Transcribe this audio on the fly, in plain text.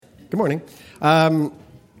Good morning. So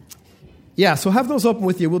have those open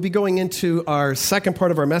with you. We'll be going into our second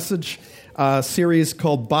part of our message series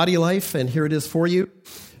called Body Life, and here it is for you.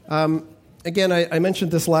 Again, I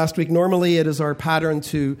mentioned this last week. Normally, it is our pattern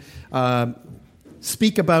to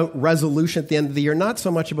speak about resolution at the end of the year, not so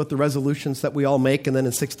much about the resolutions that we all make and then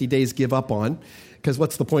in 60 days give up on, because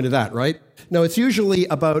what's the point of that, right? No, it's usually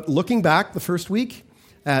about looking back the first week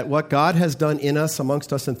at what God has done in us,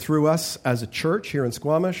 amongst us, and through us as a church here in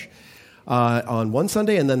Squamish on one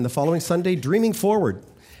Sunday, and then the following Sunday, dreaming forward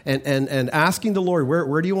and asking the Lord,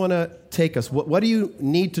 where do you want to take us? What do you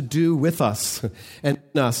need to do with us and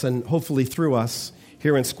in us and hopefully through us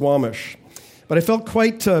here in Squamish? But I felt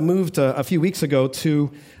quite moved a few weeks ago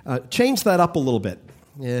to change that up a little bit.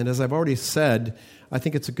 And as I've already said, I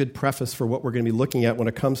think it's a good preface for what we're going to be looking at when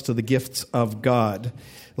it comes to the gifts of God.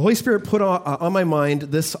 The Holy Spirit put on my mind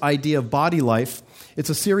this idea of body life. It's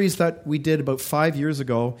a series that we did about 5 years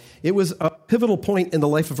ago. It was a pivotal point in the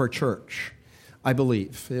life of our church, I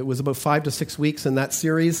believe. It was about 5 to 6 weeks in that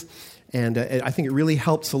series, and I think it really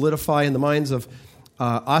helped solidify in the minds of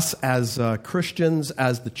us as Christians,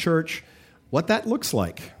 as the church, what that looks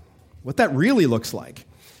like, what that really looks like.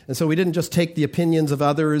 And so we didn't just take the opinions of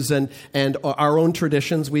others and our own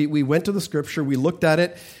traditions. We went to the Scripture, we looked at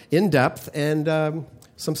it in depth, and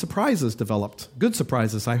some surprises developed. Good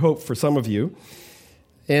surprises, I hope, for some of you.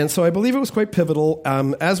 And so I believe it was quite pivotal.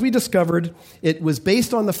 As we discovered, it was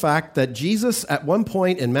based on the fact that Jesus, at one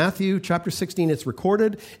point in Matthew chapter 16, it's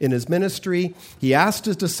recorded in his ministry, he asked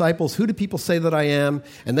his disciples, "Who do people say that I am?"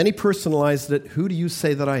 And then he personalized it, "Who do you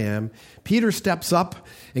say that I am?" Peter steps up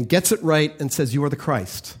and gets it right and says, "You are the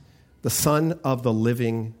Christ, the Son of the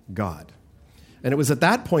living God." And it was at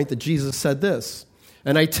that point that Jesus said this,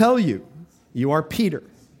 "And I tell you, you are Peter,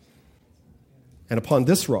 and upon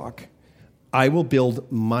this rock I will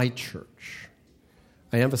build my church."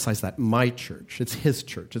 I emphasize that, my church. It's his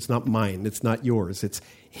church. It's not mine. It's not yours. It's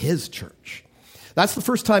his church. That's the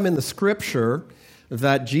first time in the Scripture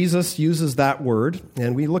that Jesus uses that word,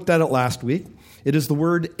 and we looked at it last week. It is the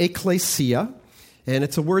word ecclesia, and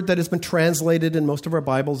it's a word that has been translated in most of our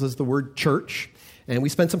Bibles as the word church. And we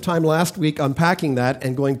spent some time last week unpacking that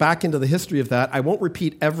and going back into the history of that. I won't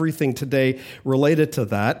repeat everything today related to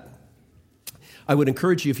that. I would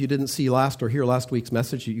encourage you, if you didn't see last or hear last week's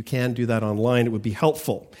message, you can do that online. It would be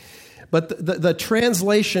helpful. But the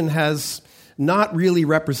translation has not really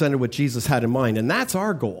represented what Jesus had in mind, and that's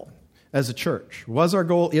our goal as a church. Was our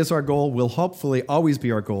goal, is our goal, will hopefully always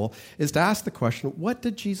be our goal, is to ask the question, what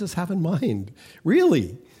did Jesus have in mind?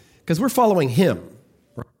 Really? Because we're following him.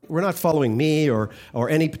 We're not following me or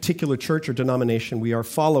any particular church or denomination. We are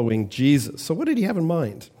following Jesus. So what did he have in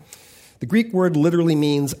mind? The Greek word literally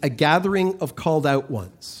means a gathering of called out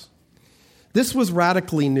ones. This was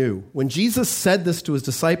radically new. When Jesus said this to his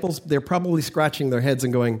disciples, they're probably scratching their heads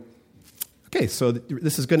and going, okay, so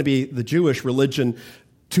this is going to be the Jewish religion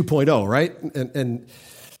 2.0, right? And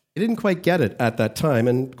they didn't quite get it at that time,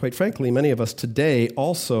 and quite frankly, many of us today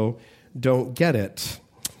also don't get it.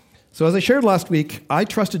 So as I shared last week, I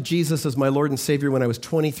trusted Jesus as my Lord and Savior when I was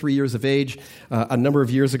 23 years of age, a number of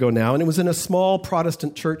years ago now, and it was in a small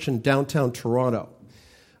Protestant church in downtown Toronto,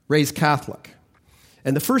 raised Catholic.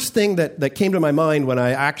 And the first thing that came to my mind when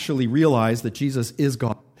I actually realized that Jesus is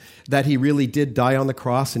God, that he really did die on the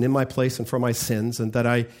cross and in my place and for my sins, and that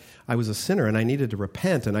I was a sinner and I needed to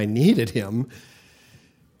repent and I needed him,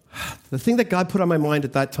 the thing that God put on my mind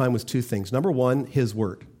at that time was two things. Number one, his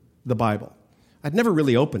word, the Bible. I'd never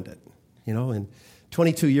really opened it, in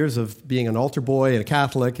 22 years of being an altar boy and a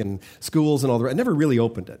Catholic and schools and all the rest. I never really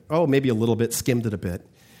opened it. Oh, maybe a little bit, skimmed it a bit.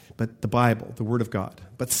 But the Bible, the Word of God.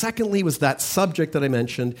 But secondly was that subject that I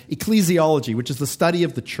mentioned, ecclesiology, which is the study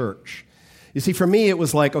of the church. You see, for me, it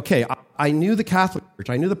was like, okay, I knew the Catholic Church.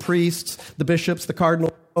 I knew the priests, the bishops, the cardinal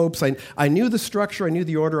popes. I knew the structure. I knew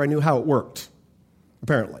the order. I knew how it worked,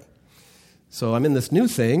 apparently. So I'm in this new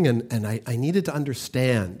thing, and I needed to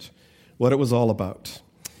understand what it was all about.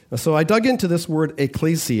 So I dug into this word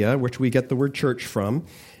ecclesia, which we get the word church from.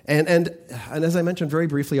 And as I mentioned very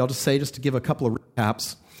briefly, I'll just say, just to give a couple of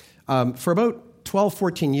recaps, for about 12,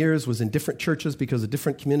 14 years was in different churches because of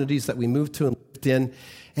different communities that we moved to and lived in.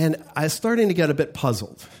 And I was starting to get a bit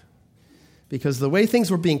puzzled because the way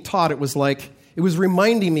things were being taught, it was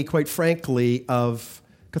reminding me, quite frankly, of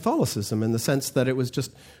Catholicism in the sense that it was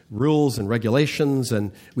just rules and regulations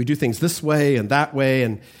and we do things this way and that way.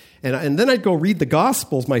 And then I'd go read the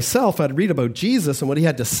Gospels myself. I'd read about Jesus and what he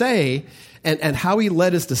had to say and how he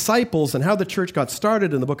led his disciples and how the church got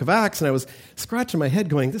started in the book of Acts. And I was scratching my head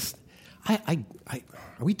going, are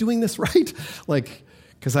we doing this right?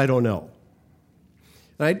 Because I don't know.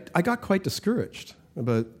 And I got quite discouraged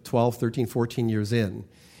about 12, 13, 14 years in.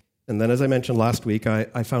 And then, as I mentioned last week,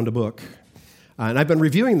 I found a book. And I've been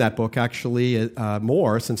reviewing that book, actually,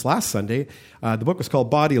 more since last Sunday. The book was called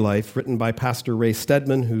Body Life, written by Pastor Ray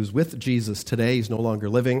Stedman, who's with Jesus today. He's no longer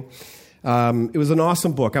living. It was an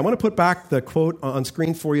awesome book. I want to put back the quote on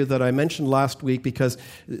screen for you that I mentioned last week, because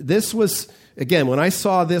this was, again, when I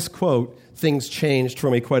saw this quote, things changed for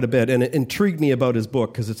me quite a bit, and it intrigued me about his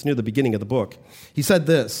book because it's near the beginning of the book. He said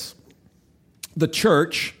this: "The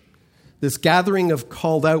church, this gathering of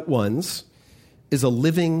called out ones, is a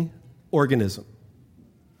living organism.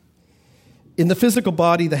 In the physical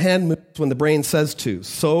body, the hand moves when the brain says to.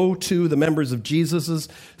 So, too, the members of Jesus'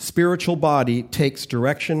 spiritual body takes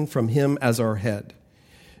direction from him as our head.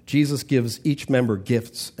 Jesus gives each member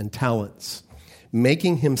gifts and talents,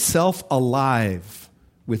 making himself alive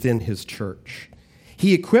within his church.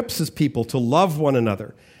 He equips his people to love one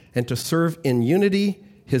another and to serve in unity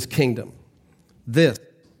his kingdom. This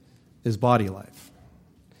is body life."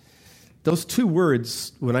 Those two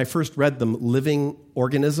words, when I first read them, living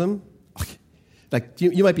organism, like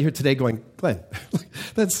you might be here today going, "Glenn,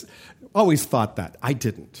 that's always thought that." I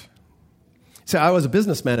didn't. So I was a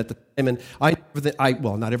businessman at the time, and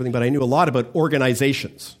well, not everything, but I knew a lot about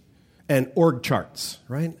organizations and org charts,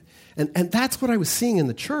 right? And that's what I was seeing in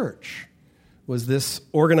the church, was this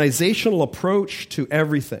organizational approach to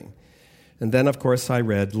everything. And then, of course, I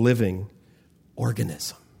read living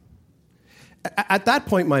organism. At that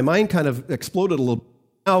point, my mind kind of exploded a little.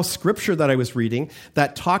 Now, scripture that I was reading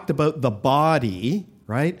that talked about the body,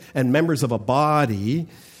 right, and members of a body,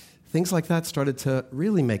 things like that started to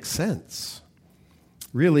really make sense.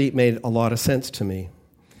 Really made a lot of sense to me.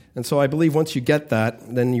 And so I believe once you get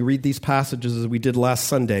that, then you read these passages as we did last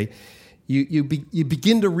Sunday, you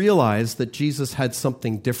begin to realize that Jesus had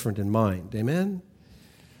something different in mind. Amen?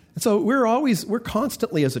 And so we're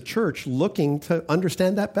constantly as a church looking to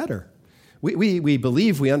understand that better. We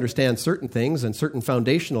believe we understand certain things and certain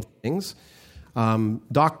foundational things.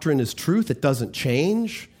 Doctrine is truth. It doesn't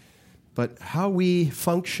change. But how we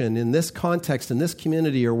function in this context, in this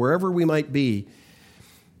community, or wherever we might be,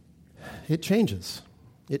 it changes.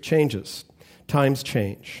 It changes. Times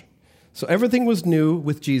change. So everything was new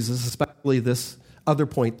with Jesus, especially this other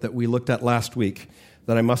point that we looked at last week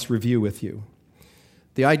that I must review with you.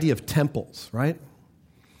 The idea of temples, right?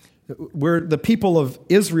 Where the people of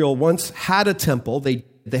Israel once had a temple, they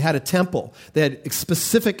had a temple. They had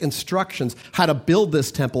specific instructions how to build this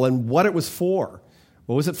temple and what it was for.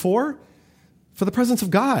 What was it for? For the presence of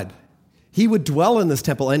God. He would dwell in this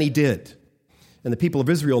temple, and he did. And the people of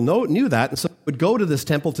Israel knew that, and so they would go to this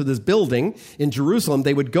temple, to this building in Jerusalem.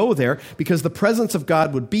 They would go there because the presence of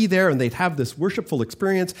God would be there, and they'd have this worshipful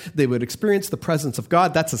experience. They would experience the presence of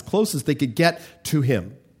God. That's as close as they could get to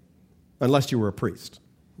him, unless you were a priest.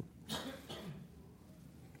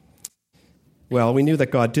 Well, we knew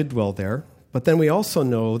that God did dwell there, but then we also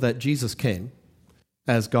know that Jesus came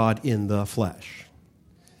as God in the flesh.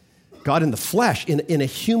 God in the flesh, in a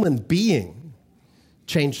human being,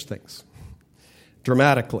 changed things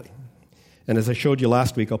dramatically. And as I showed you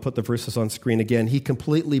last week, I'll put the verses on screen again. He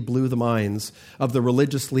completely blew the minds of the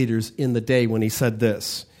religious leaders in the day when he said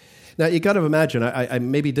this. Now, you got to imagine, I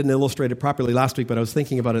maybe didn't illustrate it properly last week, but I was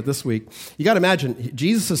thinking about it this week. You got to imagine,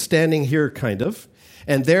 Jesus is standing here, kind of,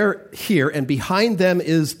 and they're here, and behind them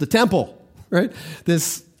is the temple, right?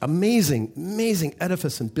 This amazing, amazing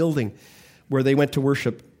edifice and building where they went to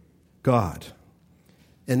worship God.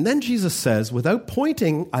 And then Jesus says, without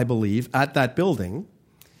pointing, I believe, at that building,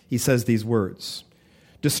 he says these words: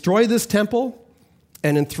 "Destroy this temple,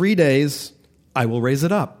 and in 3 days I will raise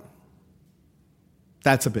it up."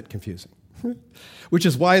 That's a bit confusing. Which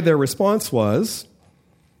is why their response was,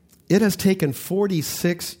 "It has taken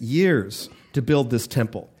 46 years to build this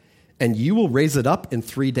temple, and you will raise it up in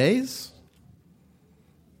 3 days?"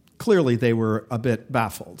 Clearly, they were a bit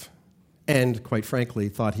baffled and, quite frankly,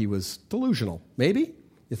 thought he was delusional. Maybe?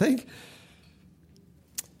 You think?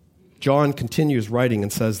 John continues writing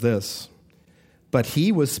and says this: "But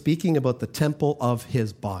he was speaking about the temple of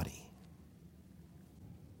his body.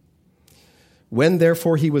 When,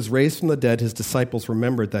 therefore, he was raised from the dead, his disciples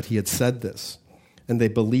remembered that he had said this, and they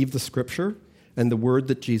believed the scripture and the word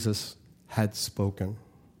that Jesus had spoken."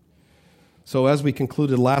 So as we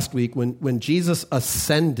concluded last week, when Jesus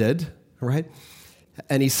ascended, right,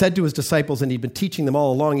 and he said to his disciples, and he'd been teaching them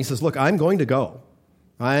all along, he says, "Look, I'm going to go.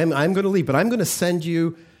 I'm going to leave, but I'm going to send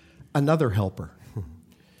you another helper,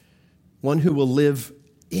 one who will live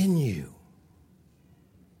in you,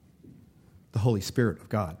 the Holy Spirit of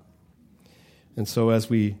God." And so as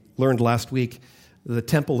we learned last week, the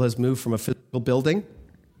temple has moved from a physical building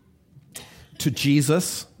to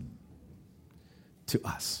Jesus, to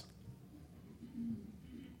us.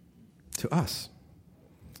 To us.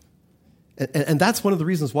 And that's one of the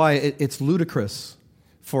reasons why it's ludicrous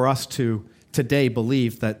for us to today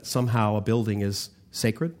believe that somehow a building is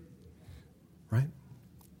sacred, right?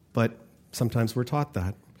 But sometimes we're taught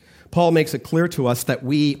that. Paul makes it clear to us that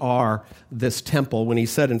we are this temple when he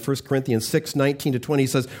said in 1 Corinthians 6:19-20, he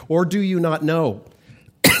says, "Or do you not know,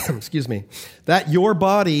 excuse me, that your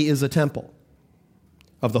body is a temple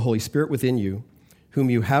of the Holy Spirit within you, whom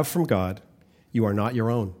you have from God? You are not your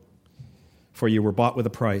own, for you were bought with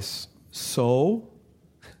a price. So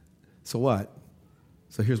what?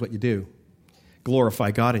 So here's what you do.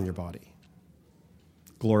 Glorify God in your body.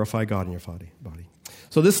 Glorify God in your body.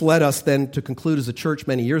 So this led us then to conclude as a church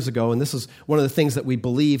many years ago, and this is one of the things that we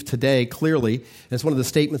believe today clearly, and it's one of the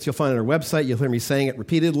statements you'll find on our website. You'll hear me saying it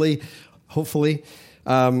repeatedly, hopefully.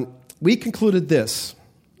 We concluded this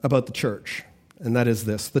about the church, and that is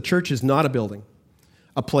this. The church is not a building,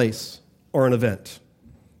 a place, or an event.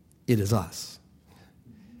 It is us.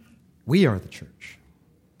 We are the church.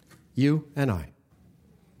 You and I.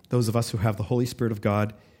 Those of us who have the Holy Spirit of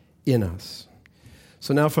God in us.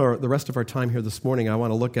 So now for the rest of our time here this morning, I want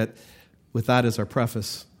to look at, with that as our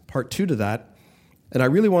preface, part 2 to that. And I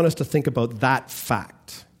really want us to think about that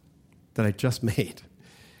fact that I just made.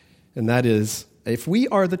 And that is, if we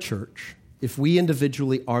are the church, if we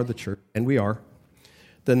individually are the church, and we are,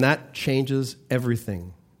 then that changes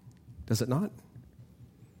everything. Does it not?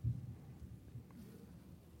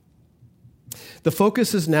 The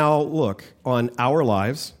focus is now, look, on our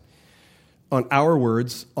lives, on our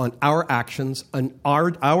words, on our actions, on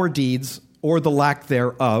our deeds, or the lack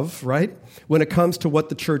thereof, right? When it comes to what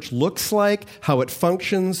the church looks like, how it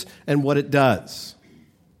functions, and what it does.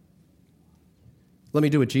 Let me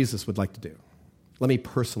do what Jesus would like to do. Let me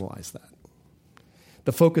personalize that.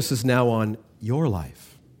 The focus is now on your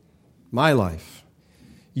life, my life,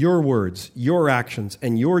 your words, your actions,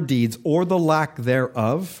 and your deeds, or the lack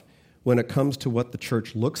thereof, when it comes to what the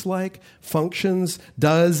church looks like, functions,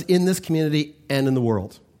 does in this community and in the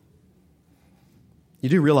world. You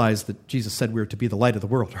do realize that Jesus said we are to be the light of the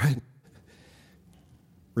world, right?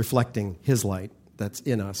 Reflecting his light that's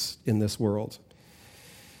in us in this world.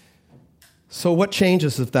 So what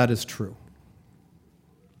changes if that is true?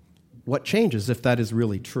 What changes if that is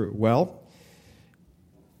really true? Well,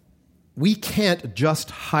 we can't just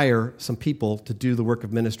hire some people to do the work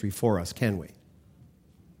of ministry for us, can we?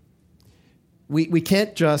 We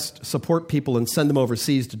can't just support people and send them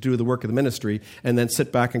overseas to do the work of the ministry and then sit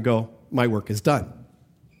back and go, my work is done.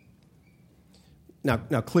 Now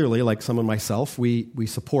clearly, like someone myself, we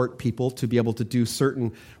support people to be able to do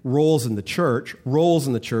certain roles in the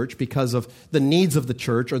church because of the needs of the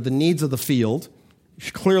church or the needs of the field.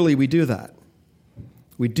 Clearly, we do that.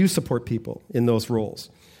 We do support people in those roles.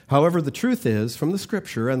 However, the truth is, from the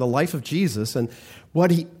Scripture and the life of Jesus and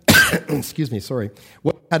what he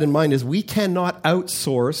what he had in mind is we cannot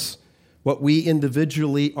outsource what we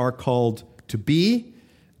individually are called to be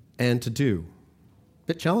and to do.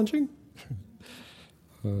 Bit challenging?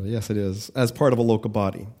 Yes, it is, as part of a local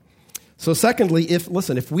body. So secondly,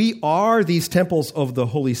 if we are these temples of the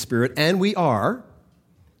Holy Spirit, and we are,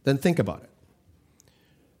 then think about it.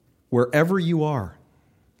 Wherever you are,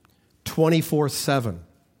 24/7,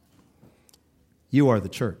 you are the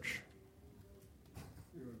church.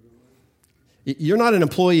 You're not an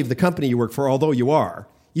employee of the company you work for, although you are.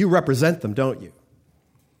 You represent them, don't you?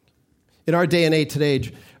 In our day and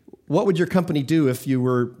age, what would your company do if you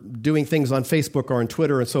were doing things on Facebook or on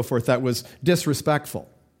Twitter and so forth that was disrespectful?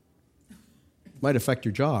 Might affect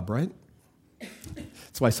your job, right?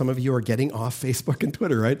 That's why some of you are getting off Facebook and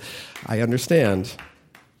Twitter, right? I understand.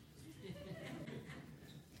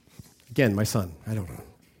 Again, my son, I don't know.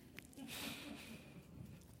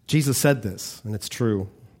 Jesus said this, and it's true.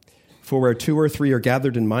 For where 2 or 3 are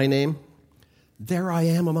gathered in my name, there I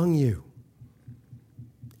am among you.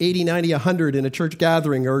 80, 90, 100 in a church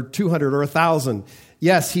gathering, or 200 or 1,000.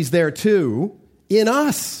 Yes, he's there too, in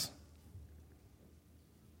us.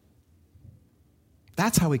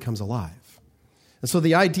 That's how he comes alive. And so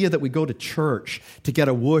the idea that we go to church to get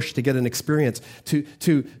a whoosh, to get an experience,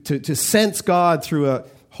 to sense God through a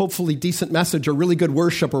hopefully decent message or really good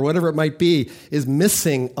worship or whatever it might be is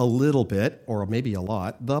missing a little bit, or maybe a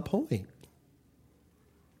lot, the point.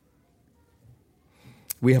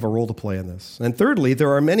 We have a role to play in this. And thirdly,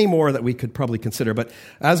 there are many more that we could probably consider, but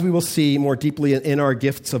as we will see more deeply in our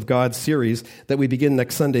Gifts of God series that we begin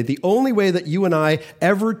next Sunday, the only way that you and I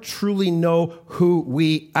ever truly know who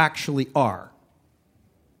we actually are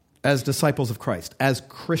as disciples of Christ, as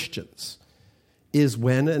Christians, is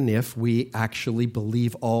when and if we actually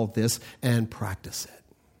believe all this and practice it.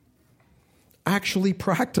 actually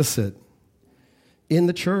practice it in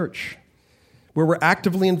the church, where we're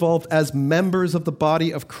actively involved as members of the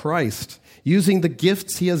body of Christ, using the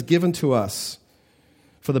gifts he has given to us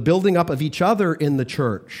for the building up of each other in the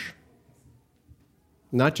church,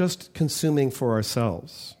 not just consuming for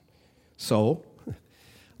ourselves. So,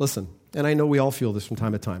 listen, and I know we all feel this from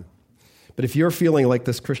time to time, but if you're feeling like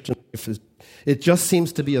this Christian life it just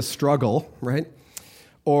seems to be a struggle, right?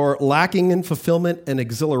 Or lacking in fulfillment and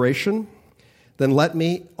exhilaration, then let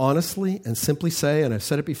me honestly and simply say, and I've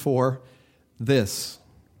said it before, this.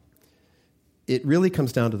 It really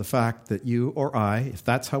comes down to the fact that you or I, if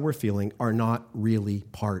that's how we're feeling, are not really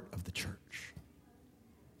part of the church.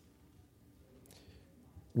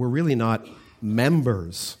 We're really not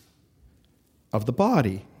members of the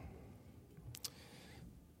body,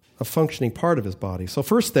 a functioning part of his body. So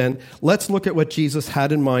first then, let's look at what Jesus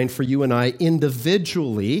had in mind for you and I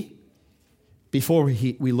individually before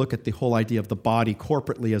we look at the whole idea of the body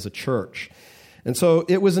corporately as a church. And so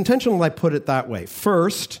it was intentional I put it that way.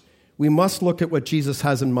 First, we must look at what Jesus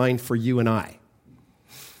has in mind for you and I.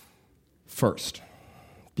 First,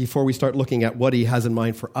 before we start looking at what he has in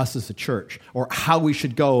mind for us as a church, or how we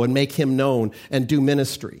should go and make him known and do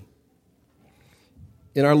ministry.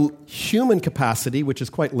 In our human capacity, which is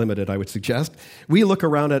quite limited, I would suggest, we look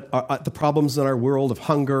around at the problems in our world of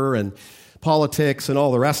hunger and politics and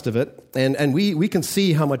all the rest of it, and we can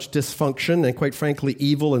see how much dysfunction and, quite frankly,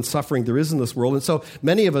 evil and suffering there is in this world. And so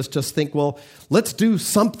many of us just think, well, let's do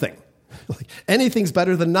something. Anything's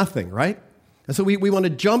better than nothing, right? And so we want to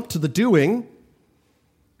jump to the doing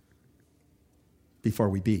before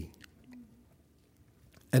we be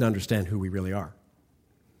and understand who we really are.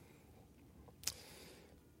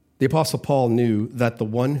 The Apostle Paul knew that the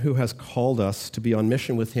one who has called us to be on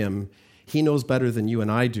mission with him, he knows better than you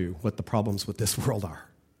and I do what the problems with this world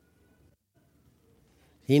are.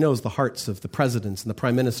 He knows the hearts of the presidents and the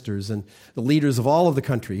prime ministers and the leaders of all of the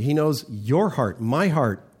country. He knows your heart, my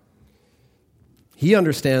heart. He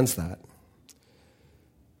understands that.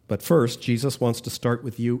 But first, Jesus wants to start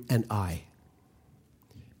with you and I.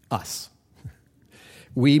 Us.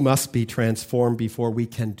 We must be transformed before we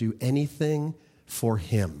can do anything for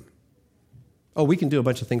him. Oh, we can do a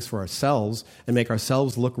bunch of things for ourselves and make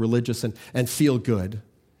ourselves look religious and feel good,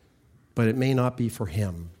 but it may not be for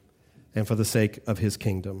him and for the sake of his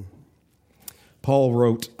kingdom. Paul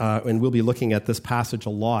wrote, and we'll be looking at this passage a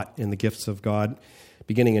lot in the gifts of God,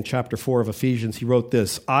 beginning in chapter 4 of Ephesians. He wrote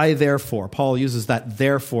this, I therefore, Paul uses that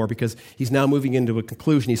therefore because he's now moving into a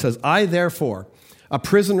conclusion. He says, I therefore, a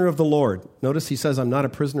prisoner of the Lord. Notice he says, I'm not a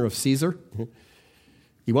prisoner of Caesar.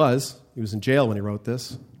 He was in jail when he wrote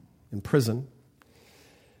this, in prison.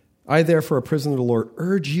 I, therefore, a prisoner of the Lord,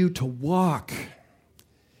 urge you to walk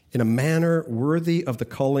in a manner worthy of the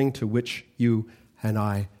calling to which you and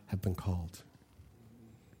I have been called.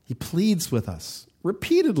 He pleads with us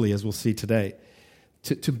repeatedly, as we'll see today,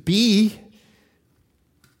 to be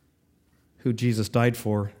who Jesus died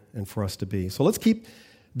for and for us to be. So let's keep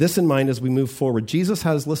this in mind as we move forward. Jesus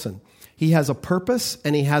has, he has a purpose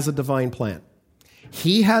and he has a divine plan.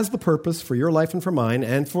 He has the purpose for your life and for mine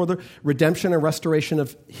and for the redemption and restoration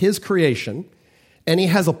of his creation, and he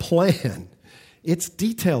has a plan. It's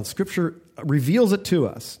detailed. Scripture reveals it to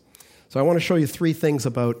us. So I want to show you three things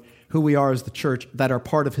about who we are as the church that are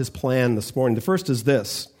part of his plan this morning. The first is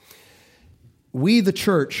this. We, the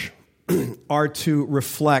church, are to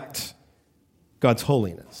reflect God's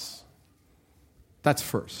holiness. That's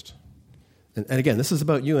first. And again, this is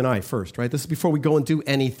about you and I first, right? This is before we go and do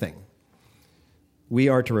anything. We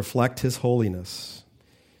are to reflect his holiness.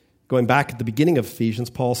 Going back at the beginning of Ephesians,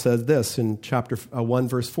 Paul said this in chapter 1,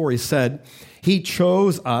 verse 4. He said, he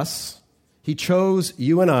chose us, he chose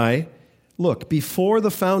you and I, look, before the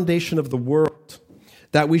foundation of the world,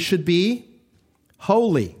 that we should be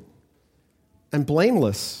holy and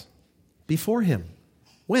blameless before him.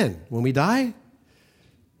 When? When we die?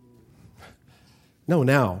 No,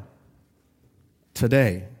 now.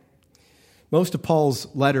 Today. Most of Paul's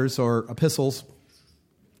letters or epistles,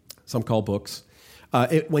 some call books,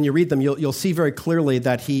 when you read them, you'll see very clearly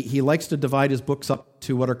that he likes to divide his books up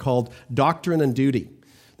to what are called doctrine and duty.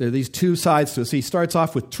 There are these two sides to it. So he starts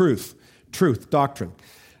off with truth, doctrine.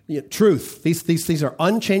 Truth, these are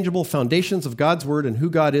unchangeable foundations of God's word and who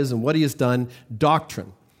God is and what he has done,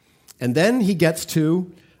 doctrine. And then he gets to,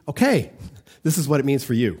 okay, this is what it means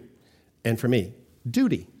for you and for me,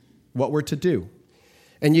 duty, what we're to do.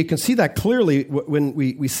 And you can see that clearly when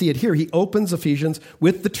we see it here. He opens Ephesians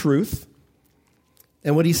with the truth.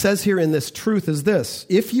 And what he says here in this truth is this.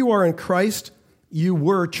 If you are in Christ, you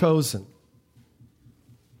were chosen.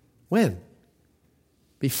 When?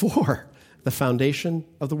 Before the foundation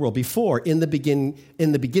of the world. Before, in the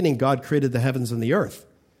beginning, God created the heavens and the earth.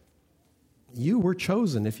 You were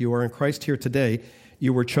chosen. If you are in Christ here today,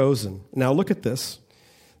 you were chosen. Now look at this.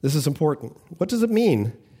 This is important. What does it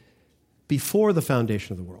mean before the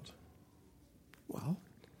foundation of the world? Well,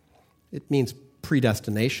 it means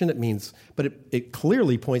predestination. But it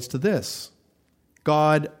clearly points to this.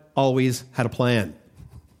 God always had a plan.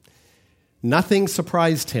 Nothing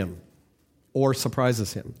surprised him or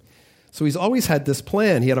surprises him. So he's always had this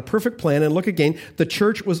plan. He had a perfect plan. And look again, the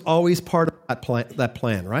church was always part of that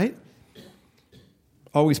plan, right?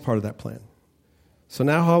 Always part of that plan. So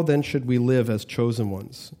now how then should we live as chosen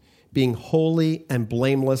ones? Being holy and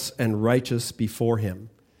blameless and righteous before him.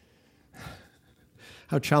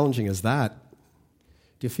 How challenging is that?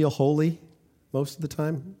 Do you feel holy most of the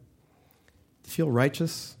time? Do you feel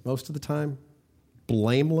righteous most of the time?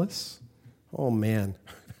 Blameless? Oh man,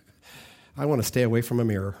 I want to stay away from a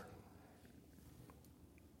mirror.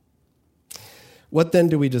 What then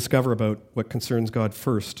do we discover about what concerns God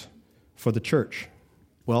first for the church?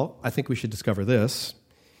 Well, I think we should discover this.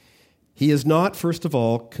 He is not, first of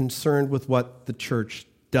all, concerned with what the church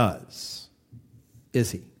does,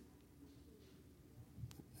 is he?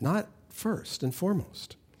 Not first and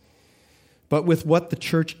foremost, but with what the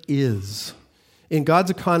church is. In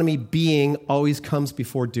God's economy, being always comes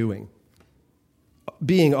before doing.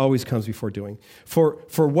 Being always comes before doing. For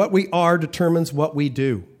what we are determines what we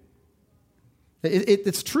do.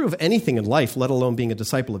 It's true of anything in life, let alone being a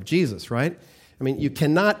disciple of Jesus, right? I mean, you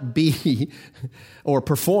cannot be or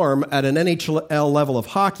perform at an NHL level of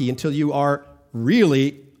hockey until you are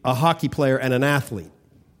really a hockey player and an athlete.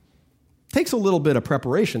 It takes a little bit of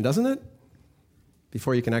preparation, doesn't it?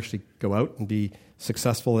 Before you can actually go out and be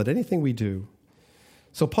successful at anything we do.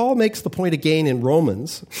 So Paul makes the point again in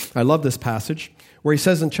Romans. I love this passage where he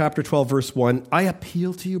says in chapter 12, verse 1, I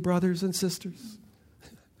appeal to you, brothers and sisters.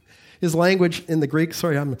 His language in the Greek,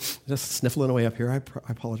 sorry, I'm just sniffling away up here. I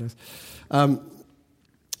apologize. And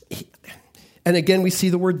again, we see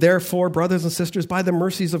the word therefore, brothers and sisters, by the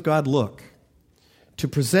mercies of God, look, to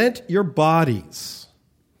present your bodies,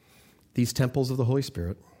 these temples of the Holy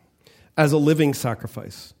Spirit, as a living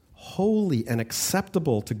sacrifice, holy and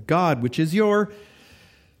acceptable to God, which is your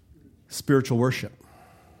spiritual worship.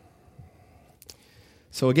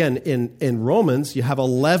 So again, in Romans, you have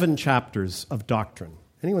 11 chapters of doctrine.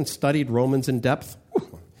 Anyone studied Romans in depth?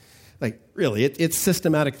 Like, really, it's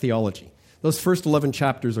systematic theology. Those first 11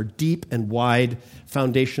 chapters are deep and wide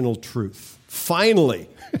foundational truth. Finally,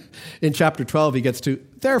 in chapter 12, he gets to,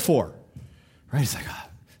 therefore. Right? He's like,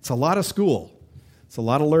 it's a lot of school. It's a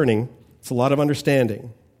lot of learning. It's a lot of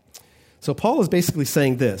understanding. So Paul is basically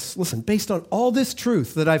saying this. Listen, based on all this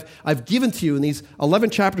truth that I've given to you in these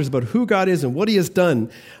 11 chapters about who God is and what he has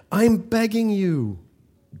done, I'm begging you.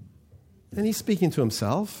 And he's speaking to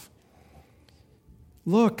himself.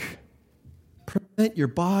 Look, present your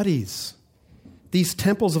bodies, these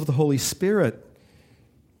temples of the Holy Spirit.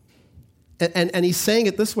 And he's saying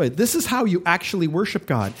it this way. This is how you actually worship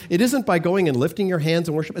God. It isn't by going and lifting your hands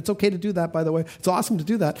and worship. It's okay to do that, by the way. It's awesome to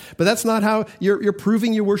do that. But that's not how you're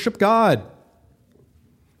proving you worship God.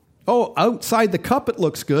 Oh, outside the cup it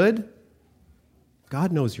looks good.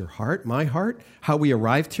 God knows your heart, my heart, how we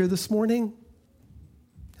arrived here this morning,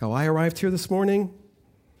 how I arrived here this morning.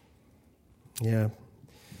 Yeah.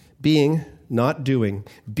 Being, not doing.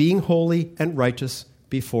 Being holy and righteous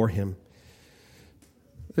before him.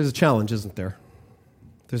 There's a challenge, isn't there?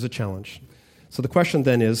 There's a challenge. So the question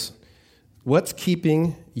then is, what's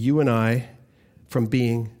keeping you and I from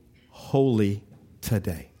being holy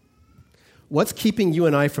today? What's keeping you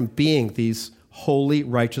and I from being these holy,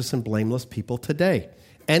 righteous, and blameless people today?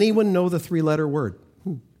 Anyone know the three-letter word?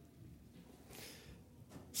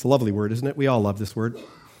 It's a lovely word, isn't it? We all love this word.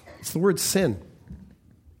 It's the word sin.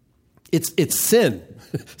 It's sin.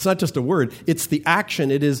 It's not just a word. It's the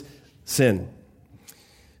action. It is sin.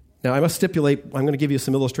 Now, I must stipulate, I'm going to give you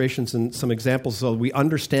some illustrations and some examples so we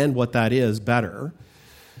understand what that is better.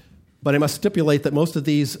 But I must stipulate that most of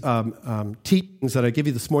these teachings that I give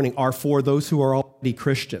you this morning are for those who are already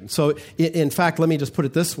Christian. So, in fact, let me just put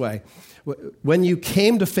it this way. When you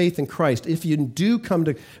came to faith in Christ, if you do come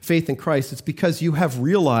to faith in Christ, it's because you have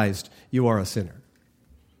realized you are a sinner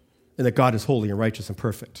and that God is holy and righteous and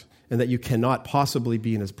perfect and that you cannot possibly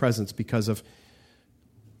be in his presence because of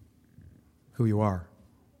who you are.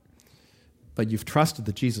 But you've trusted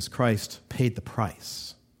that Jesus Christ paid the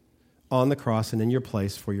price on the cross and in your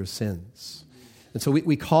place for your sins. And so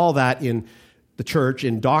we call that in the church,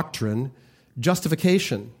 in doctrine,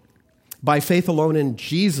 justification. By faith alone in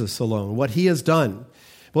Jesus alone, what he has done.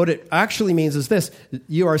 What it actually means is this: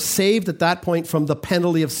 you are saved at that point from the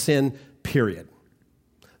penalty of sin, period.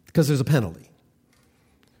 Because there's a penalty.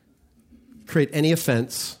 Create any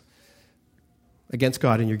offense against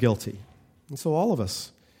God and you're guilty. And so all of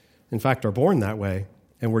us, in fact, are born that way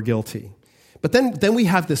and we're guilty. But then we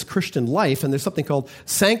have this Christian life, and there's something called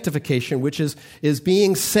sanctification, which is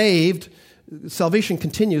being saved. Salvation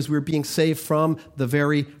continues. We're being saved from the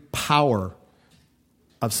very power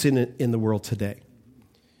of sin in the world today.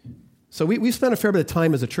 So we spent a fair bit of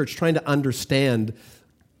time as a church trying to understand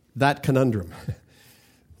that conundrum,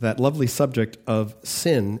 that lovely subject of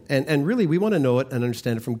sin. And really, we want to know it and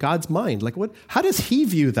understand it from God's mind. Like, how does he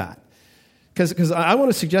view that? Because I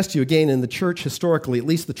want to suggest to you, again, in the church historically, at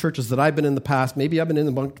least the churches that I've been in the past, maybe I've been in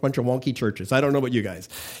a bunch of wonky churches. I don't know about you guys.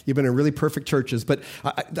 You've been in really perfect churches. But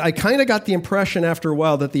I kind of got the impression after a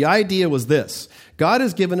while that the idea was this. God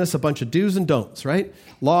has given us a bunch of do's and don'ts, right?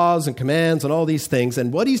 Laws and commands and all these things.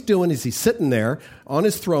 And what he's doing is he's sitting there on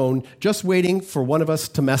his throne just waiting for one of us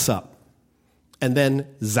to mess up. And then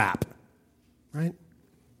zap, right?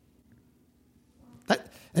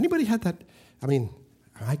 Anybody had that? I mean...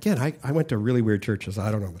 Again, I went to really weird churches.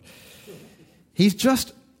 I don't know. But he's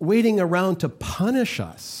just waiting around to punish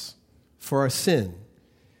us for our sin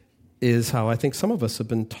is how I think some of us have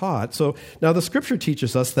been taught. So now the Scripture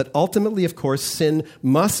teaches us that ultimately, of course, sin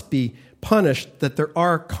must be punished, that there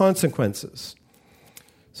are consequences.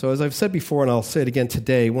 So as I've said before, and I'll say it again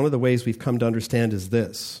today, one of the ways we've come to understand is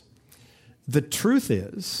this. The truth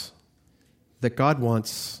is that God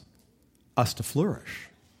wants us to flourish.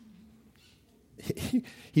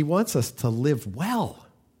 He wants us to live well.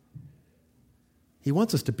 He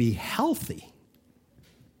wants us to be healthy.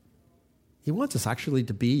 He wants us actually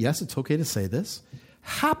to be, yes, it's okay to say this,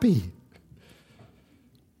 happy,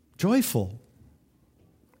 joyful.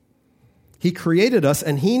 He created us,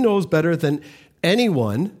 and he knows better than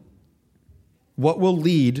anyone what will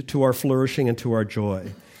lead to our flourishing and to our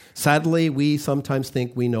joy. Sadly, we sometimes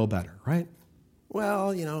think we know better, right?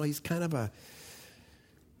 Well, he's kind of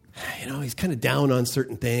he's kind of down on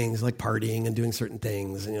certain things, like partying and doing certain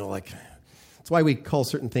things. And, that's why we call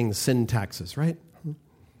certain things sin taxes, right?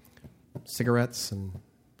 Cigarettes and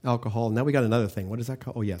alcohol. Now we got another thing. What is that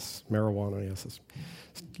called? Oh, yes, marijuana. Yes, it's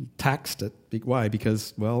taxed it. Why?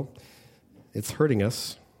 Because, well, it's hurting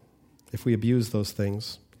us if we abuse those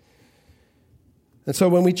things. And so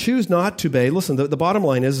when we choose not to obey, listen, the bottom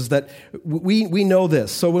line is that we know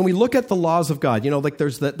this. So when we look at the laws of God, like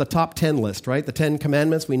there's the top 10 list, right? The 10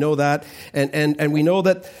 commandments, we know that. And we know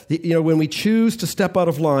that, when we choose to step out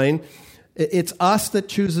of line, it's us that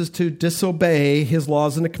chooses to disobey his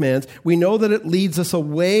laws and the commands. We know that it leads us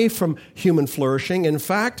away from human flourishing. In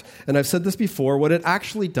fact, and I've said this before, what it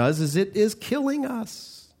actually does is it is killing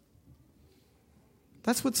us.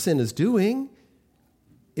 That's what sin is doing.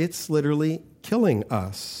 It's literally killing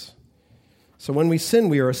us. So when we sin,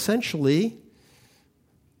 we are essentially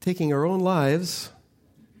taking our own lives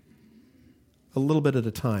a little bit at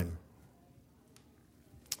a time.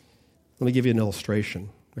 Let me give you an illustration,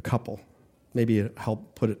 a couple. Maybe it'll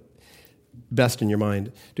help put it best in your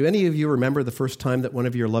mind. Do any of you remember the first time that one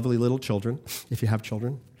of your lovely little children, if you have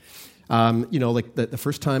children, like the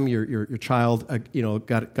first time your child,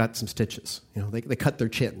 got some stitches. They cut their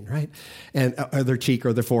chin, right? And or their cheek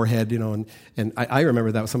or their forehead, and I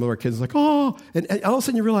remember that with some of our kids, like, oh, and all of a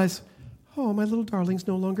sudden you realize, oh, my little darling's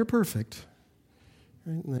no longer perfect.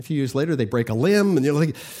 Right? And a few years later, they break a limb, and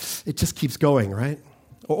it just keeps going, right?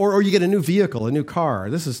 Or you get a new vehicle, a new car.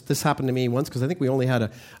 This happened to me once because I think we only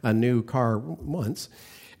had a new car once.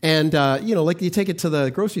 And, you take it to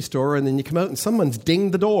the grocery store, and then you come out, and someone's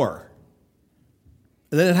dinged the door.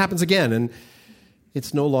 And then it happens again, and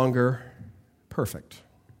it's no longer perfect.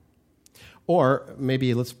 Or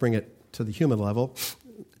maybe let's bring it to the human level.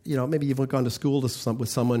 Maybe you've gone to school with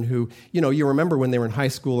someone who, you remember when they were in high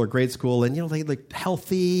school or grade school, and, they looked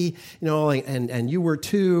healthy, and you were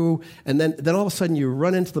too. And then all of a sudden you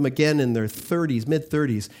run into them again in their 30s,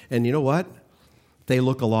 mid-30s, and you know what? They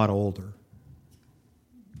look a lot older.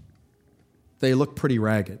 They look pretty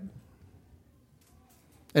ragged.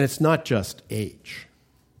 And it's not just age.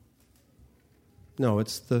 No,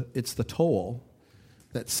 it's the toll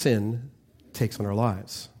that sin takes on our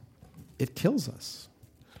lives. It kills us.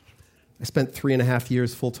 I spent 3.5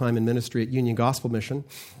 years full-time in ministry at Union Gospel Mission.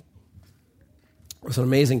 It was an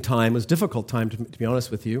amazing time. It was a difficult time, to be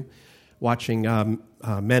honest with you, watching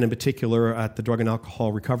men in particular at the drug and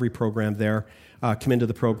alcohol recovery program there come into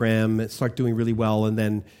the program, start doing really well, and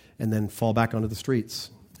then fall back onto the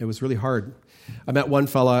streets. It was really hard. I met one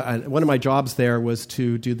fella, and one of my jobs there was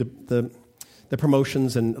to do the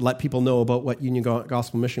promotions and let people know about what Union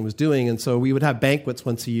Gospel Mission was doing. And so we would have banquets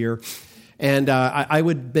once a year. And I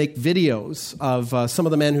would make videos of some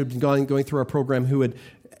of the men who'd been going through our program who had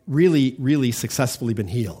really, really successfully been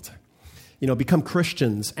healed, become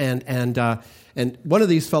Christians. And one of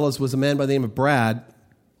these fellows was a man by the name of Brad.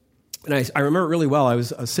 And I remember it really well. I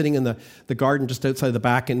was sitting in the garden just outside the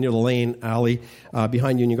back and near the lane alley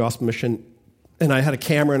behind Union Gospel Mission. And I had a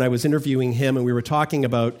camera and I was interviewing him and we were talking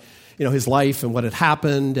about his life and what had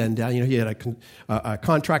happened. And he had a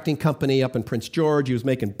contracting company up in Prince George. He was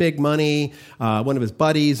making big money. One of his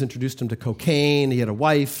buddies introduced him to cocaine. He had a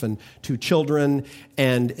wife and 2 children.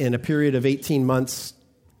 And in a period of 18 months,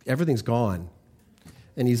 everything's gone.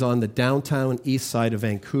 And he's on the downtown east side of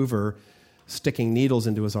Vancouver sticking needles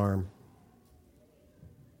into his arm.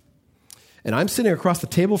 And I'm sitting across the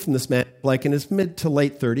table from this man, like in his mid to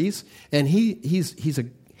late 30s, and he's a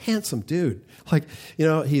handsome dude.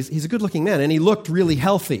 He's a good-looking man, and he looked really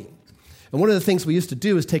healthy. And one of the things we used to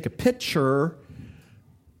do is take a picture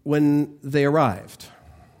when they arrived.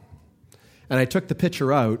 And I took the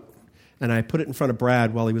picture out, and I put it in front of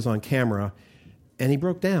Brad while he was on camera, and he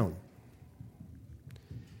broke down.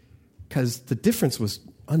 Because the difference was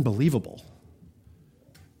unbelievable.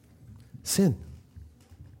 Sin.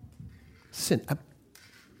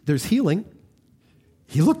 There's healing.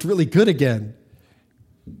 He looked really good again.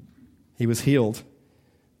 He was healed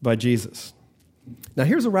by Jesus. Now,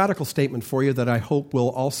 here's a radical statement for you that I hope will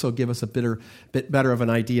also give us a bit better of an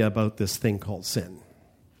idea about this thing called sin.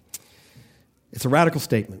 It's a radical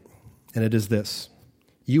statement, and it is this.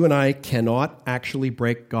 You and I cannot actually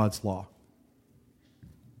break God's law.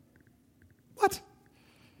 What?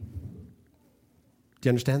 Do you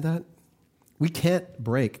understand that? We can't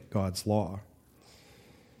break God's law.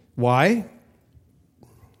 Why?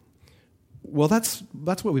 Well, that's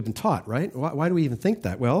what we've been taught, right? Why do we even think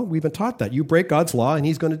that? Well, we've been taught that. You break God's law, and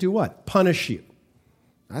he's going to do what? Punish you.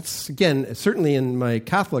 That's, again, certainly in my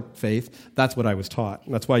Catholic faith, that's what I was taught.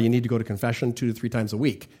 And that's why you need to go to confession 2 to 3 times a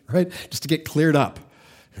week, right? Just to get cleared up.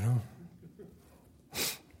 Let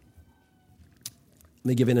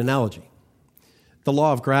me give you an analogy. The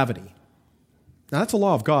law of gravity. Now, that's a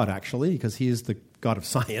law of God, actually, because he is the God of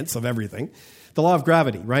science, of everything. The law of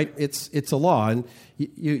gravity, right? It's a law, and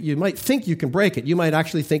you might think you can break it. You might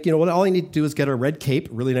actually think, what all I need to do is get a red cape,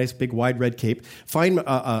 a really nice, big, wide red cape, find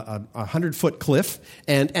a 100-foot cliff,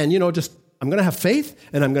 and just, I'm going to have faith,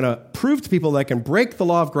 and I'm going to prove to people that I can break the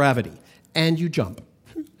law of gravity. And you jump.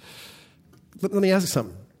 Let me ask you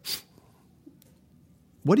something.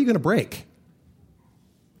 What are you going to break?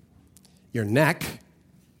 Your neck. You're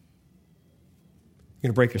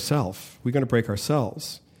going to break yourself. We're going to break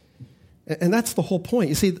ourselves. And that's the whole point.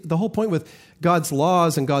 You see, the whole point with God's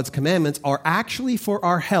laws and God's commandments are actually for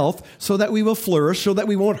our health so that we will flourish, so that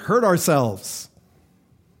we won't hurt ourselves.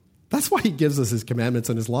 That's why he gives us his commandments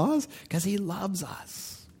and his laws, because he loves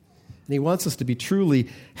us. And he wants us to be truly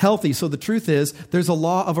healthy. So the truth is, there's a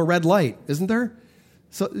law of a red light, isn't there?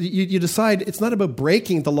 So you decide, it's not about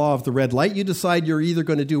breaking the law of the red light. You decide you're either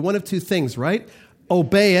going to do one of 2 things, right?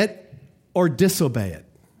 Obey it or disobey it.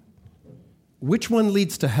 Which one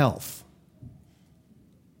leads to health?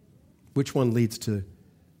 Which one leads to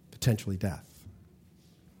potentially death?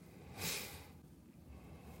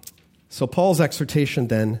 So Paul's exhortation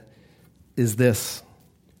then is this.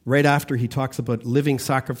 Right after he talks about living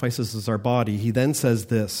sacrifices as our body, he then says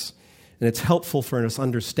this, and it's helpful for us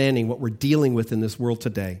understanding what we're dealing with in this world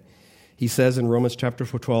today. He says in Romans chapter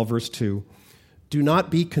 12, verse 2, "Do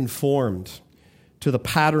not be conformed to the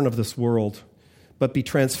pattern of this world, but be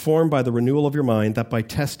transformed by the renewal of your mind, that by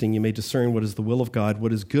testing you may discern what is the will of God,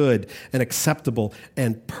 what is good and acceptable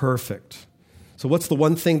and perfect." So what's the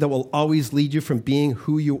one thing that will always lead you from being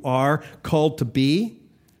who you are called to be?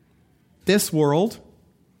 This world,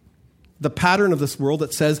 the pattern of this world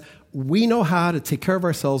that says we know how to take care of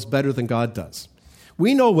ourselves better than God does.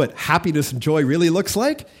 We know what happiness and joy really looks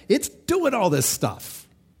like. It's doing all this stuff.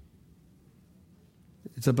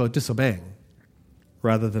 It's about disobeying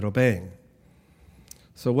rather than obeying.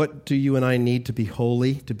 So what do you and I need to be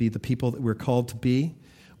holy, to be the people that we're called to be?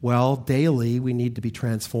 Well, daily we need to be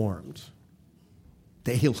transformed.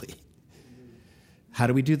 Daily. How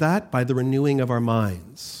do we do that? By the renewing of our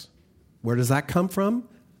minds. Where does that come from?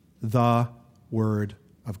 The Word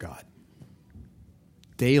of God.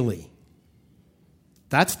 Daily.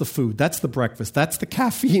 That's the food, that's the breakfast, that's the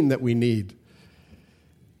caffeine that we need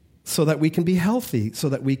so that we can be healthy, so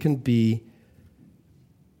that we can be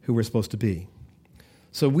who we're supposed to be.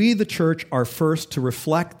 So we, the church, are first to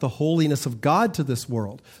reflect the holiness of God to this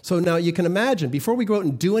world. So now you can imagine, before we go out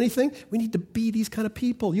and do anything, we need to be these kind of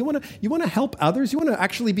people. You want to help others? You want to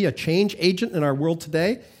actually be a change agent in our world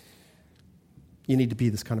today? You need to be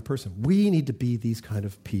this kind of person. We need to be these kind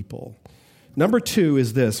of people. Number 2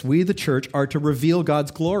 is this: we, the church, are to reveal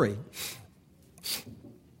God's glory.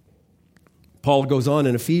 Paul goes on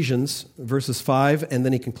in Ephesians, verses 5, and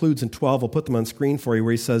then he concludes in 12. I'll put them on screen for you,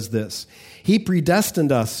 where he says this: He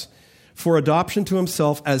predestined us for adoption to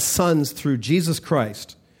himself as sons through Jesus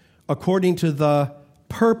Christ, according to the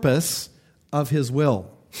purpose of his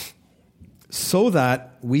will, so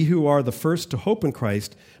that we who are the first to hope in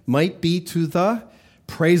Christ might be to the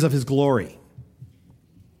praise of his glory.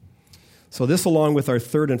 So this, along with our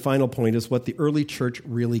third and final point, is what the early church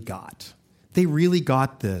really got. They really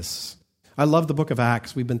got this. I love the book of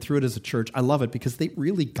Acts. We've been through it as a church. I love it because they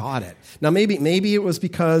really got it. Now, maybe it was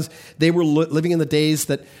because they were living in the days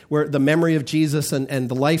where the memory of Jesus and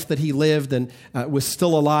the life that he lived and was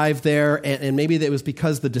still alive there, and maybe it was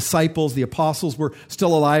because the disciples, the apostles, were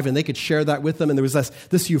still alive and they could share that with them, and there was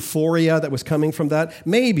this euphoria that was coming from that.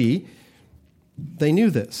 Maybe they knew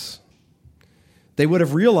this. They would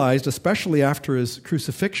have realized, especially after his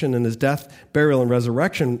crucifixion and his death, burial, and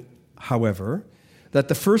resurrection, however, that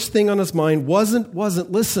the first thing on his mind wasn't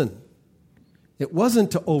listen. It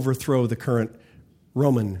wasn't to overthrow the current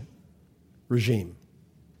Roman regime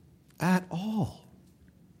at all.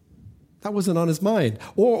 That wasn't on his mind.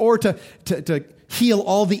 Or to heal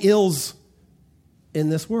all the ills in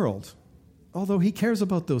this world, although he cares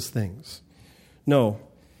about those things. No.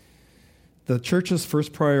 The church's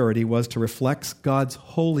first priority was to reflect God's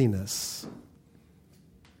holiness.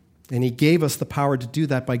 And he gave us the power to do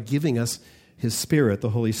that by giving us his Spirit, the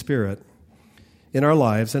Holy Spirit, in our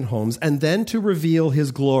lives and homes, and then to reveal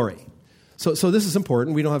his glory. So this is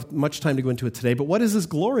important. We don't have much time to go into it today, but what is his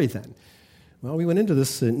glory then? Well, we went into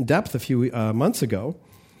this in depth a few months ago.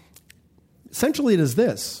 Essentially, it is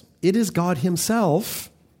this. It is God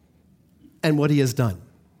himself and what he has done.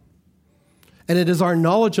 And it is our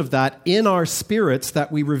knowledge of that in our spirits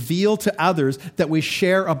that we reveal to others, that we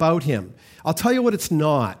share about him. I'll tell you what it's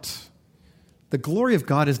not. The glory of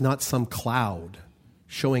God is not some cloud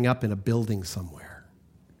showing up in a building somewhere.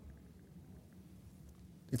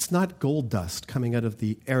 It's not gold dust coming out of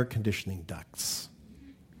the air conditioning ducts.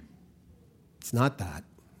 It's not that.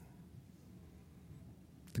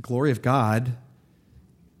 The glory of God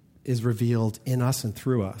is revealed in us and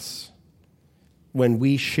through us when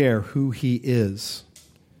we share who he is.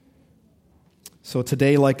 So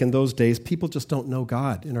today, like in those days, people just don't know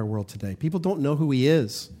God in our world today. People don't know who he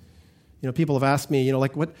is. People have asked me,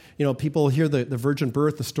 what, people hear the virgin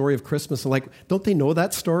birth, the story of Christmas, and don't they know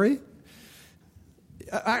that story?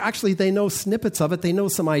 Actually, they know snippets of it. They know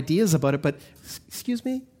some ideas about it, but, excuse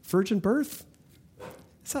me, virgin birth?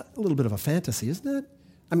 It's a little bit of a fantasy, isn't it?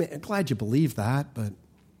 I mean, I'm glad you believe that, but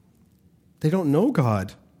they don't know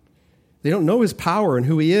God. They don't know his power and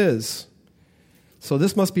who he is. So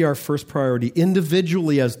this must be our first priority,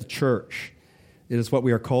 individually as the church. It is what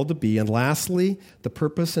we are called to be. And lastly, the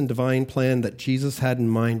purpose and divine plan that Jesus had in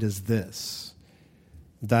mind is this: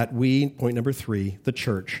 that we, point number 3, the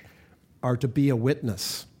church, are to be a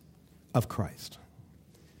witness of Christ.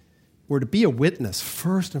 We're to be a witness,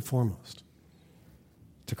 first and foremost,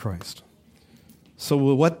 to Christ. So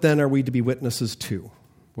what then are we to be witnesses to?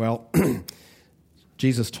 Well,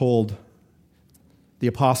 Jesus told the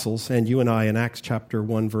apostles and you and I in Acts chapter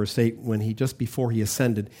 1, verse 8, when just before he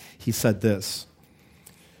ascended, he said this: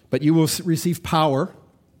 But you will receive power.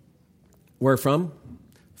 Where from?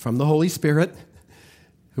 From the Holy Spirit,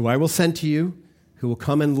 who I will send to you, who will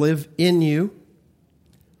come and live in you.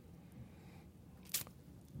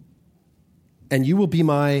 And you will be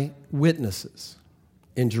my witnesses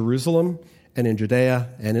in Jerusalem and in Judea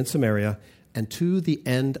and in Samaria and to the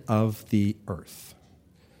end of the earth.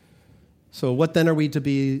 So what then are we to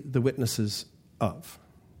be the witnesses of?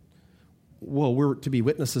 Well, we're to be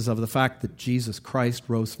witnesses of the fact that Jesus Christ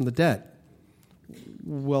rose from the dead.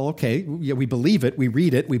 Well, okay, yeah, we believe it, we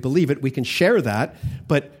read it, we believe it, we can share that,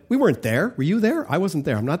 but we weren't there. Were you there? I wasn't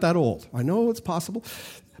there. I'm not that old. I know it's possible,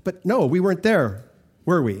 but no, we weren't there,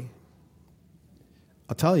 were we?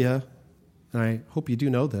 I'll tell you, and I hope you do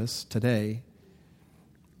know this today,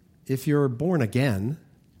 if you're born again,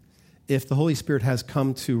 if the Holy Spirit has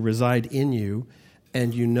come to reside in you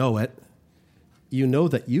and you know it, you know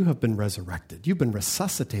that you have been resurrected. You've been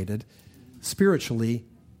resuscitated spiritually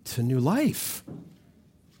to new life.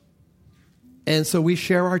 And so we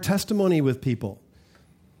share our testimony with people.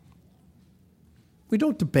 We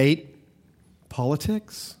don't debate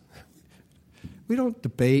politics. We don't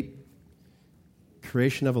debate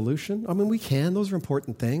creation, evolution. I mean, we can. Those are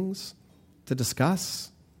important things to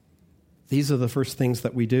discuss. These are the first things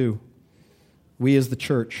that we do. We as the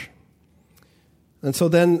church. And so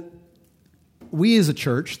then we as a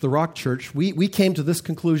church, the Rock Church, we came to this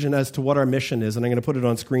conclusion as to what our mission is, and I'm going to put it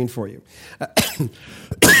on screen for you.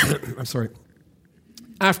 I'm sorry.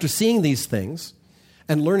 After seeing these things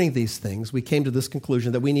and learning these things, we came to this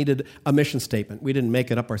conclusion that we needed a mission statement. We didn't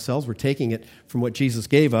make it up ourselves. We're taking it from what Jesus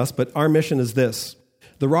gave us, but our mission is this.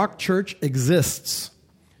 The Rock Church exists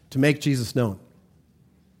to make Jesus known.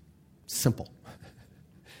 Simple.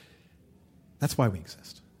 That's why we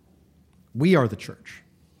exist. We are the church,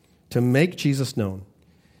 to make Jesus known.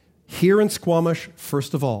 Here in Squamish,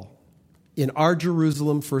 first of all. In our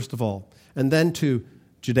Jerusalem, first of all. And then to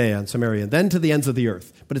Judea and Samaria, and then to the ends of the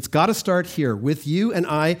earth. But it's got to start here with you and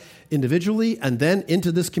I individually, and then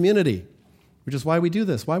into this community, which is why we do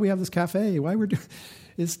this, why we have this cafe,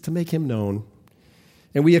 is to make him known.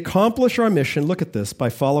 And we accomplish our mission, look at this, by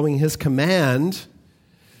following his command.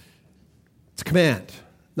 It's a command,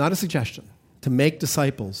 not a suggestion, to make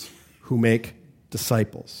disciples who make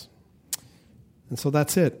disciples. And so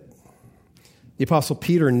that's it. The Apostle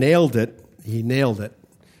Peter nailed it. He nailed it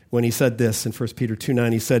when he said this in 1 Peter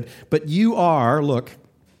 2:9. He said, but you are, look,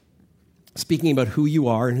 speaking about who you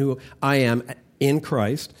are and who I am in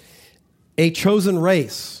Christ, a chosen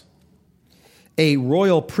race, a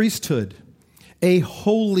royal priesthood, a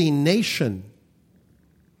holy nation.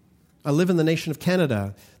 I live in the nation of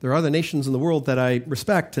Canada. There are other nations in the world that I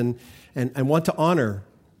respect and want to honor.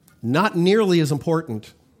 Not nearly as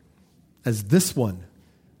important as this one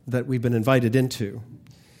that we've been invited into.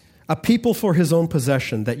 A people for his own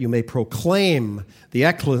possession, that you may proclaim the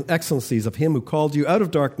excellencies of him who called you out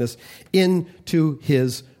of darkness into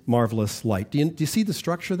his marvelous light. Do you see the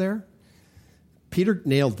structure there? Peter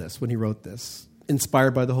nailed this when he wrote this,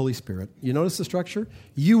 inspired by the Holy Spirit. You notice the structure?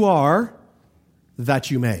 You are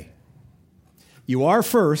that you may. You are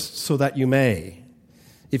first so that you may.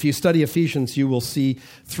 If you study Ephesians, you will see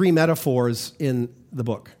three metaphors in the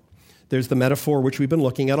book. There's the metaphor, which we've been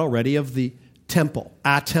looking at already, of the temple,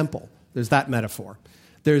 a temple. There's that metaphor.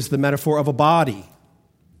 There's the metaphor of a body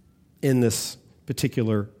in this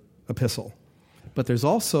particular epistle. But there's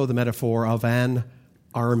also the metaphor of an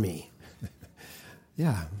army.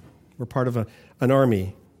 Yeah, we're part of an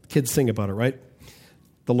army. Kids sing about it, right?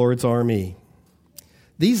 The Lord's army.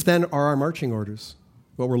 These then are our marching orders,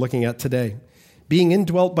 what we're looking at today. Being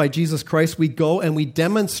indwelt by Jesus Christ, we go and we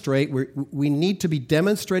demonstrate, we need to be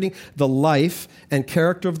demonstrating the life and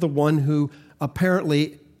character of the one who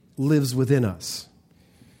apparently lives within us.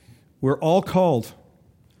 We're all called.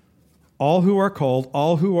 All who are called,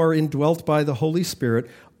 all who are indwelt by the Holy Spirit,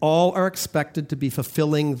 all are expected to be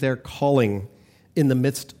fulfilling their calling in the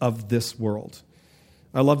midst of this world.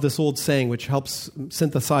 I love this old saying, which helps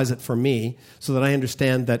synthesize it for me so that I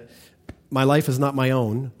understand that my life is not my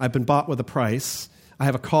own. I've been bought with a price. I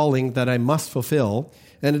have a calling that I must fulfill,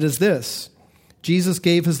 and it is this. Jesus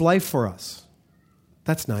gave his life for us.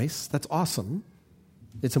 That's nice. That's awesome.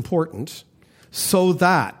 It's important. So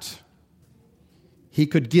that he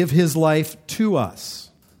could give his life to us.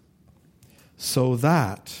 So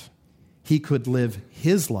that he could live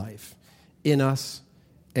his life in us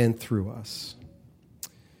and through us.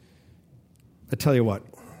 I tell you what,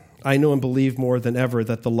 I know and believe more than ever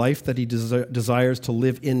that the life that he desires to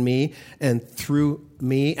live in me and through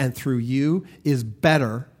you is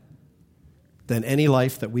better than any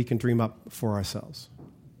life that we can dream up for ourselves.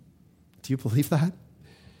 Do you believe that?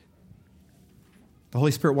 The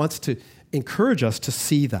Holy Spirit wants to encourage us to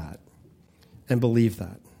see that and believe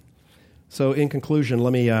that. So in conclusion,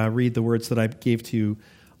 let me read the words that I gave to you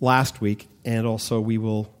last week, and also we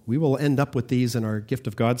will end up with these in our Gift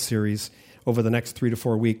of God series over the next 3 to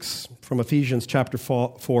 4 weeks. From Ephesians chapter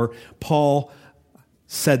 4, Paul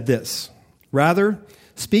said this, rather,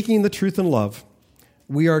 speaking the truth in love,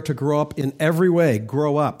 we are to grow up in every way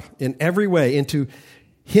into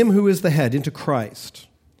him who is the head, into Christ,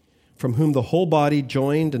 from whom the whole body,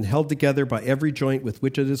 joined and held together by every joint with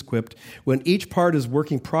which it is equipped, when each part is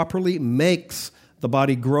working properly, makes the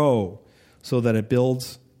body grow so that it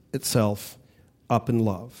builds itself up in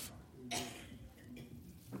love.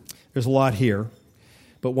 There's a lot here,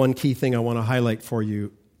 but one key thing I want to highlight for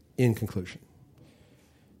you in conclusion.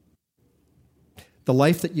 The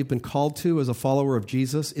life that you've been called to as a follower of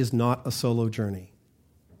Jesus is not a solo journey.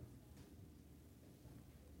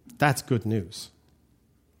 That's good news.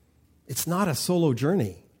 It's not a solo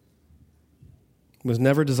journey. It was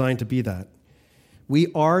never designed to be that.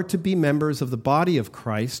 We are to be members of the body of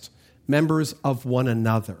Christ, members of one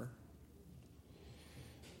another.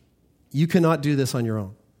 You cannot do this on your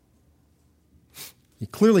own. You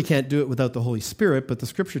clearly can't do it without the Holy Spirit, but the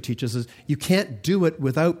Scripture teaches us you can't do it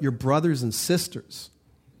without your brothers and sisters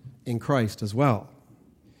in Christ as well.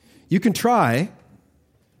 You can try.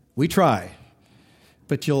 We try.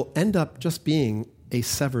 but you'll end up just being a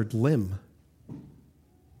severed limb.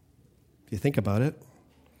 If you think about it.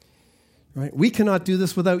 Right? We cannot do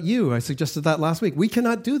this without you. I suggested that last week. We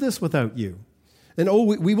cannot do this without you. And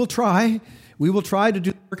we will try. We will try to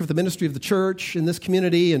do the work of the ministry of the church in this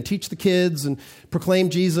community and teach the kids and proclaim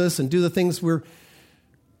Jesus and do the things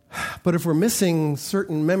But if we're missing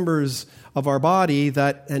certain members of our body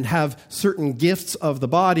and have certain gifts of the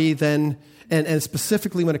body, then and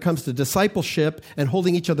specifically when it comes to discipleship and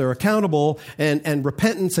holding each other accountable and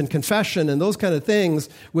repentance and confession and those kind of things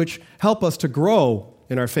which help us to grow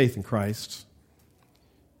in our faith in Christ,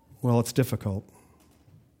 well, it's difficult.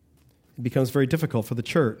 It becomes very difficult for the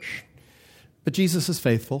church. But Jesus is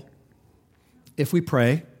faithful. If we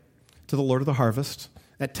pray to the Lord of the harvest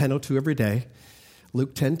at 10:02 every day,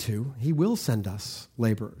 Luke 10:2, he will send us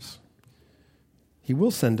laborers. He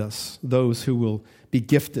will send us those who will be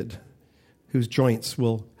gifted, whose joints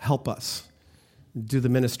will help us do the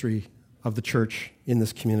ministry of the church in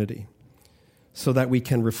this community so that we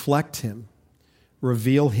can reflect him,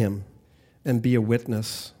 reveal him, and be a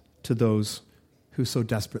witness to those who so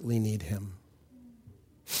desperately need him.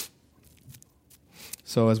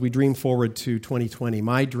 So as we dream forward to 2020,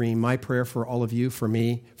 my dream, my prayer for all of you, for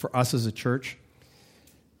me, for us as a church,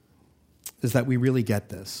 is that we really get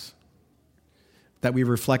this, that we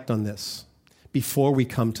reflect on this before we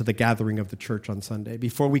come to the gathering of the church on Sunday,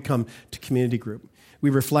 before we come to community group. We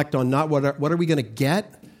reflect on not what are we going to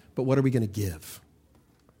get, but what are we going to give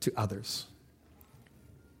to others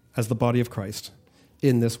as the body of Christ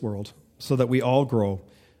in this world, so that we all grow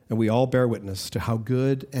and we all bear witness to how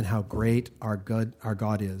good and how great our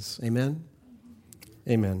God is. Amen?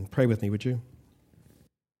 Amen. Pray with me, would you?